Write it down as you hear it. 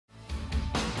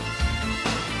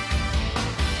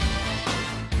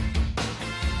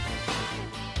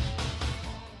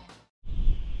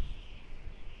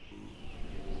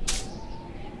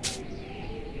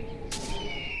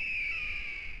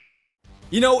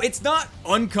You know, it's not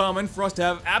uncommon for us to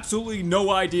have absolutely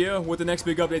no idea what the next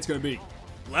big update's gonna be.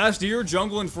 Last year,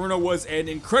 Jungle Inferno was an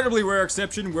incredibly rare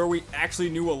exception where we actually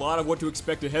knew a lot of what to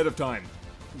expect ahead of time.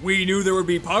 We knew there would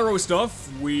be pyro stuff,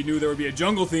 we knew there would be a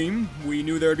jungle theme, we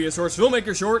knew there would be a Source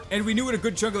Filmmaker short, and we knew what a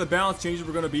good chunk of the balance changes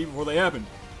were gonna be before they happened.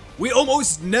 We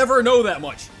almost never know that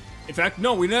much. In fact,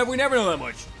 no, we never know that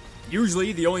much.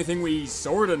 Usually, the only thing we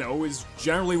sorta know is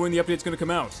generally when the update's gonna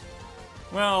come out.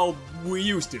 Well, we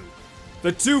used to.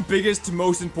 The two biggest,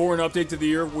 most important updates of the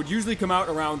year would usually come out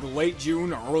around late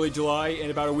June or early July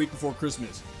and about a week before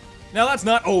Christmas. Now that's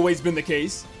not always been the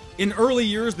case. In early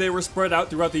years they were spread out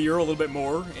throughout the year a little bit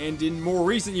more, and in more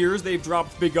recent years they've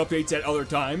dropped big updates at other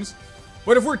times.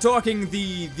 But if we're talking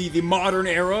the modern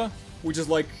era, which is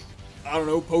like, I don't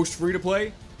know, post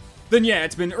free-to-play, then yeah,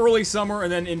 it's been early summer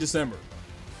and then in December.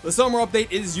 The summer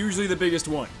update is usually the biggest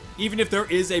one. Even if there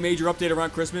is a major update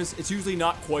around Christmas, it's usually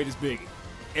not quite as big.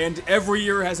 And every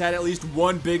year has had at least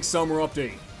one big summer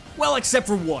update. Well, except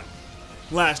for one.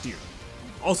 Last year.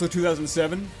 Also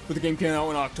 2007, but the game came out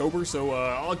in October, so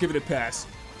I'll give it a pass.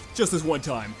 Just this one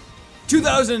time.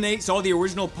 2008 saw the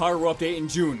original Pyro update in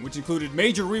June, which included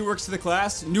major reworks to the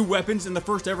class, new weapons, and the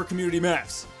first ever community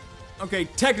maps. Okay,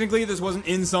 technically this wasn't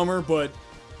in summer, but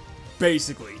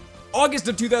basically. August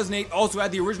of 2008 also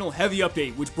had the original Heavy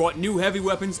update, which brought new heavy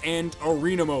weapons and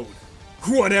arena mode.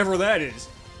 Whatever that is.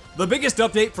 The biggest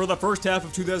update for the first half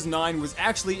of 2009 was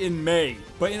actually in May,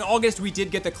 but in August we did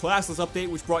get the Classless update,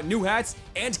 which brought new hats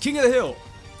and King of the Hill.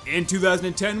 In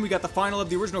 2010 we got the final of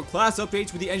the original class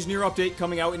updates with the Engineer update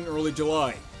coming out in early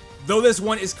July. Though this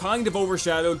one is kind of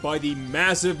overshadowed by the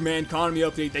massive Manconomy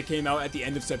update that came out at the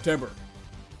end of September.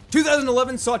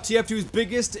 2011 saw TF2's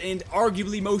biggest and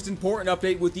arguably most important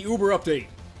update with the Uber update.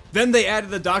 Then they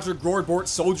added the Dr. Gordbort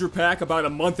Soldier Pack about a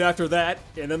month after that,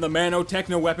 and then the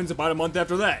Manno-Techno weapons about a month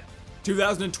after that.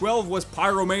 2012 was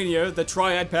Pyromania, the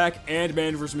Triad Pack, and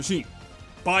Man vs. Machine.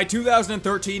 By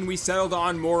 2013, we settled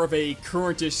on more of a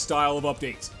current-ish style of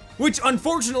updates, which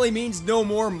unfortunately means no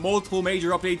more multiple major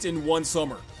updates in one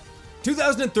summer.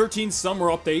 2013's summer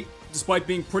update, despite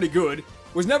being pretty good,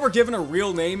 was never given a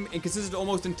real name and consisted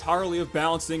almost entirely of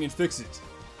balancing and fixes.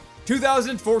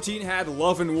 2014 had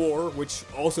Love and War, which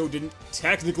also didn't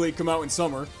technically come out in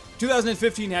summer.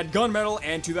 2015 had Gunmetal,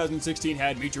 and 2016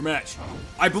 had Meet Your Match.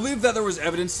 I believe that there was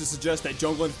evidence to suggest that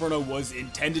Jungle Inferno was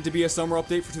intended to be a summer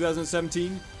update for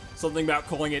 2017. Something about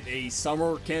calling it a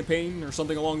summer campaign or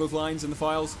something along those lines in the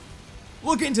files.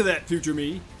 Look into that, future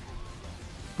me.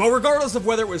 But regardless of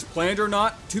whether it was planned or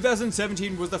not,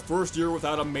 2017 was the first year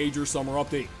without a major summer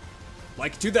update.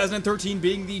 Like 2013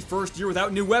 being the first year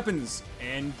without new weapons,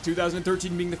 and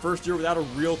 2013 being the first year without a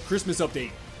real Christmas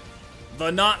update.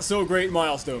 The not so great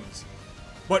milestones.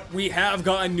 But we have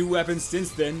gotten new weapons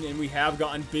since then, and we have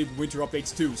gotten big winter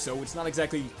updates too, so it's not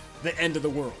exactly the end of the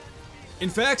world. In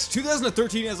fact,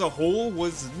 2013 as a whole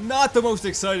was not the most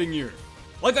exciting year.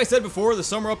 Like I said before, the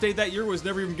summer update that year was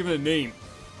never even given a name.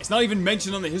 It's not even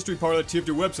mentioned on the history part of the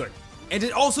TF2 website. And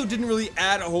it also didn't really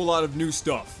add a whole lot of new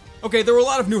stuff. Okay, there were a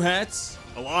lot of new hats,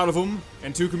 a lot of them,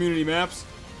 and 2 community maps,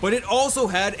 but it also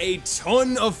had a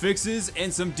ton of fixes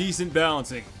and some decent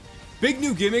balancing. Big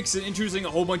new gimmicks and introducing a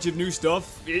whole bunch of new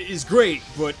stuff is great,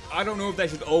 but I don't know if that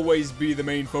should always be the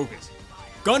main focus.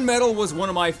 Gunmetal was one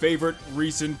of my favorite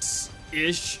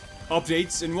recent-ish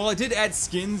updates, and while it did add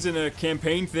skins and a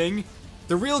campaign thing,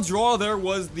 the real draw there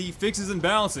was the fixes and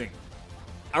balancing.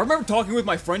 I remember talking with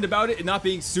my friend about it and not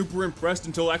being super impressed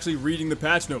until actually reading the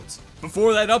patch notes.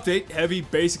 Before that update, Heavy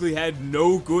basically had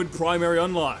no good primary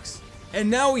unlocks.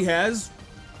 And now he has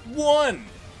one!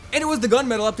 And it was the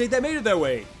Gunmetal update that made it that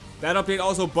way. That update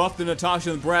also buffed the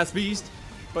Natasha and Brass Beast,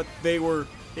 but they were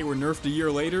nerfed a year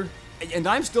later, and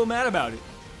I'm still mad about it.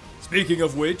 Speaking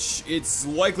of which, it's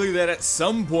likely that at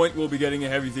some point we'll be getting a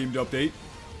Heavy themed update.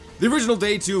 The original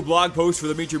Day 2 blog post for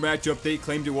the Meet Your Match update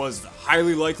claimed it was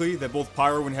highly likely that both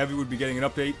Pyro and Heavy would be getting an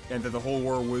update, and that the whole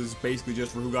war was basically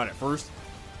just for who got it first.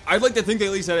 I'd like to think they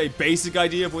at least had a basic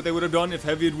idea of what they would have done if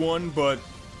Heavy had won, but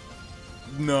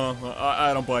no,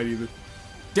 I don't buy it either.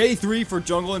 Day 3 for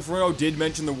Jungle Inferno did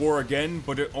mention the war again,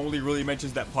 but it only really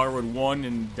mentions that Pyro had won,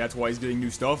 and that's why he's getting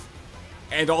new stuff.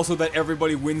 And also that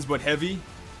everybody wins but Heavy.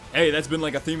 Hey, that's been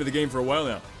like a theme of the game for a while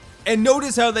now. And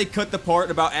notice how they cut the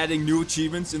part about adding new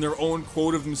achievements in their own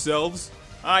quote of themselves?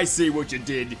 I see what you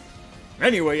did.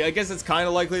 Anyway, I guess it's kind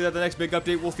of likely that the next big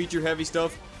update will feature Heavy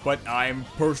stuff, but I'm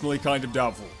personally kind of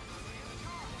doubtful.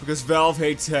 Because Valve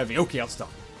hates Heavy. Okay, I'll stop.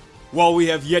 While we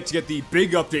have yet to get the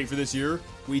big update for this year,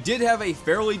 we did have a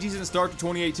fairly decent start to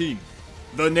 2018.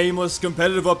 The Nameless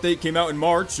competitive update came out in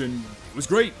March, and it was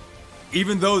great.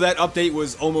 Even though that update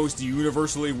was almost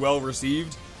universally well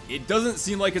received, it doesn't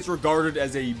seem like it's regarded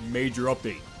as a major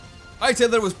update. I'd say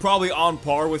that it was probably on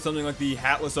par with something like the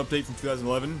Hatless update from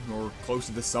 2011, or close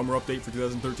to the summer update for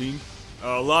 2013.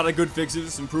 A lot of good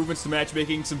fixes, improvements to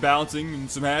matchmaking, some balancing, and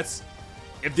some hats.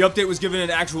 If the update was given an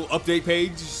actual update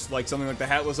page, like something like the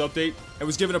Hatless update, and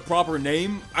was given a proper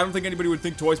name, I don't think anybody would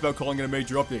think twice about calling it a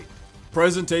major update.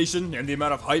 Presentation and the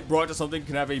amount of hype brought to something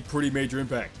can have a pretty major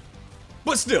impact.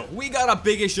 But still, we got a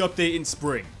big-ish update in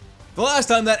spring. The last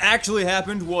time that actually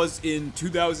happened was in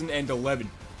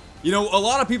 2011. You know, a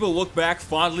lot of people look back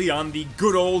fondly on the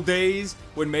good old days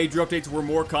when major updates were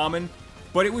more common,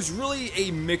 but it was really a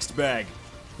mixed bag.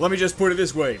 Let me just put it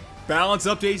this way. Balance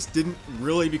updates didn't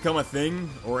really become a thing,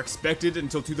 or expected,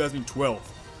 until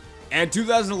 2012. And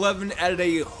 2011 added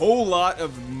a whole lot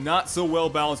of not so well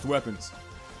balanced weapons.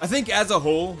 I think as a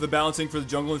whole, the balancing for the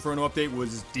Jungle Inferno update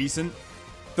was decent,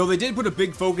 though they did put a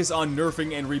big focus on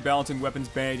nerfing and rebalancing weapons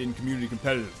banned in community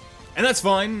competitive. And that's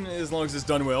fine, as long as it's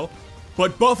done well.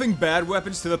 But buffing bad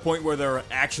weapons to the point where they're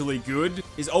actually good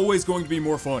is always going to be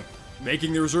more fun.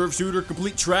 Making the reserve shooter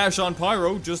complete trash on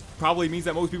Pyro just probably means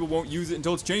that most people won't use it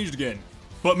until it's changed again.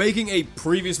 But making a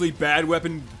previously bad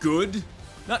weapon good,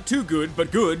 not too good,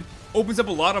 but good, opens up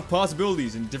a lot of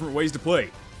possibilities and different ways to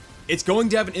play. It's going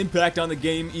to have an impact on the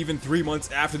game even 3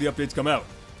 months after the updates come out.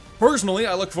 Personally,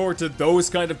 I look forward to those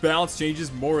kind of balance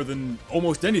changes more than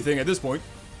almost anything at this point.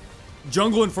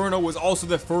 Jungle Inferno was also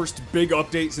the first big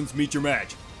update since Meet Your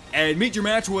Match, and Meet Your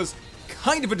Match was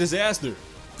kind of a disaster.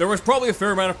 There was probably a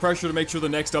fair amount of pressure to make sure the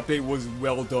next update was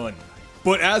well done.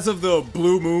 But as of the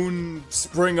Blue Moon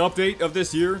spring update of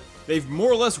this year, they've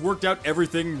more or less worked out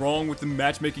everything wrong with the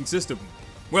matchmaking system.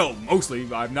 Well, mostly,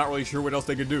 I'm not really sure what else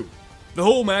they could do. The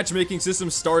whole matchmaking system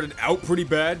started out pretty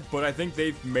bad, but I think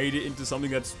they've made it into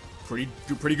something that's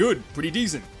pretty good, pretty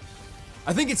decent.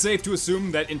 I think it's safe to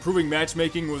assume that improving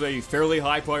matchmaking was a fairly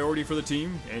high priority for the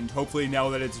team, and hopefully now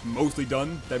that it's mostly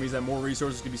done, that means that more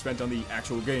resources can be spent on the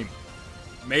actual game.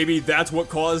 Maybe that's what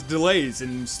caused delays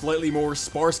and slightly more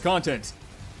sparse content.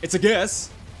 It's a guess.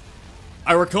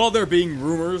 I recall there being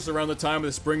rumors around the time of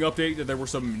the spring update that there were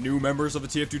some new members of the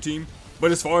TF2 team,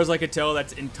 but as far as I could tell,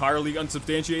 that's entirely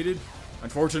unsubstantiated,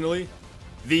 unfortunately.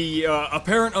 The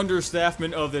apparent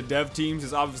understaffment of the dev teams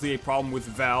is obviously a problem with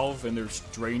Valve and their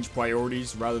strange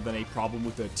priorities rather than a problem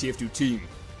with the TF2 team.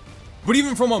 But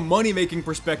even from a money-making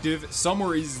perspective,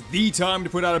 summer is the time to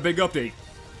put out a big update.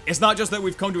 It's not just that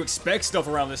we've come to expect stuff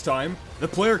around this time. The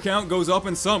player count goes up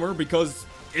in summer because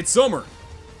it's summer.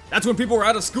 That's when people are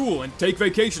out of school and take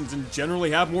vacations and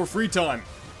generally have more free time.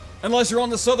 Unless you're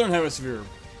on the southern hemisphere,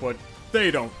 but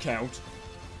they don't count.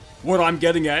 What I'm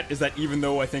getting at is that even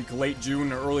though I think late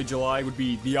June or early July would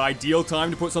be the ideal time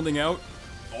to put something out,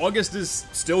 August is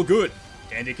still good,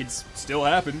 and it could still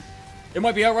happen. It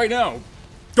might be out right now.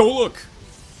 Go look!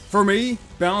 For me,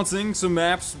 balancing some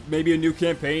maps, maybe a new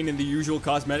campaign and the usual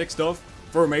cosmetic stuff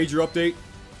for a major update,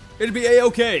 it'd be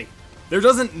a-okay. There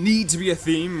doesn't need to be a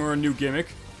theme or a new gimmick.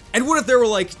 And what if there were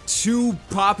like 2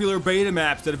 popular beta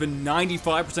maps that have been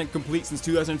 95% complete since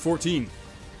 2014?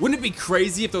 Wouldn't it be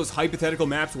crazy if those hypothetical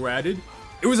maps were added?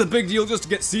 It was a big deal just to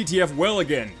get CTF well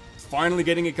again. Finally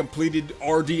getting a completed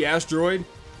RD asteroid.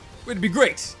 It'd be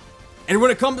great. And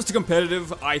when it comes to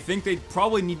competitive, I think they'd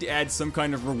probably need to add some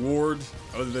kind of reward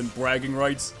other than bragging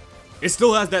rights. It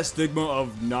still has that stigma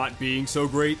of not being so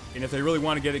great, and if they really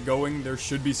want to get it going, there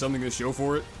should be something to show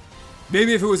for it.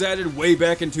 Maybe if it was added way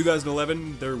back in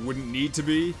 2011, there wouldn't need to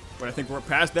be, but I think we're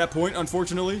past that point,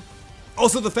 unfortunately.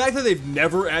 Also, the fact that they've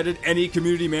never added any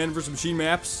community Man vs. Machine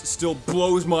maps still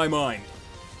blows my mind.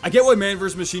 I get why Man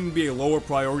vs. Machine would be a lower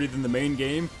priority than the main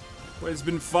game, but it's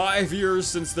been 5 years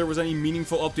since there was any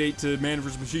meaningful update to Man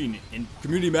vs. Machine, and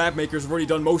community map makers have already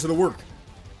done most of the work.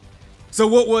 So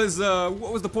what was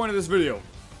the point of this video?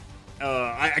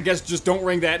 I guess just don't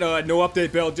ring that no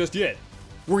update bell just yet.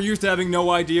 We're used to having no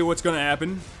idea what's gonna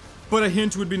happen, but a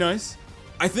hint would be nice.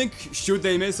 I think should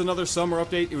they miss another summer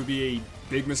update, it would be a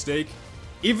big mistake.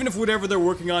 Even if whatever they're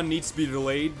working on needs to be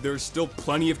delayed, there's still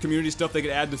plenty of community stuff they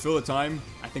could add to fill the time.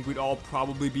 I think we'd all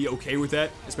probably be okay with that,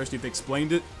 especially if they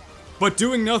explained it. But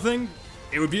doing nothing,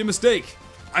 it would be a mistake.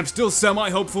 I'm still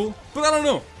semi-hopeful, but I don't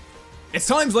know. It's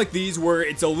times like these where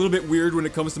it's a little bit weird when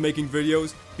it comes to making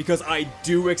videos, because I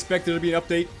do expect there to be an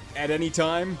update at any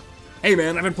time. Hey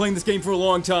man, I've been playing this game for a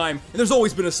long time, and there's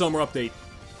always been a summer update.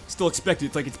 Still expect it,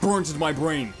 it's like it's burned into my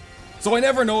brain. So I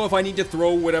never know if I need to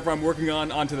throw whatever I'm working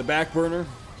on onto the back burner.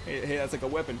 Hey, that's like a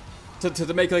weapon.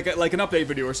 To make like an update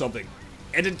video or something.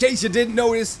 And in case you didn't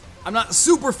notice, I'm not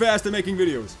super fast at making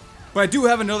videos. But I do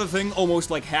have another thing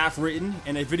almost like half written,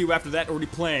 and a video after that already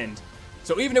planned.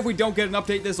 So even if we don't get an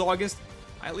update this August,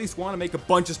 I at least want to make a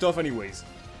bunch of stuff anyways.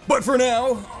 But for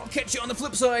now, I'll catch you on the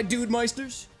flip side, dude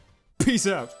meisters. Peace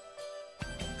out.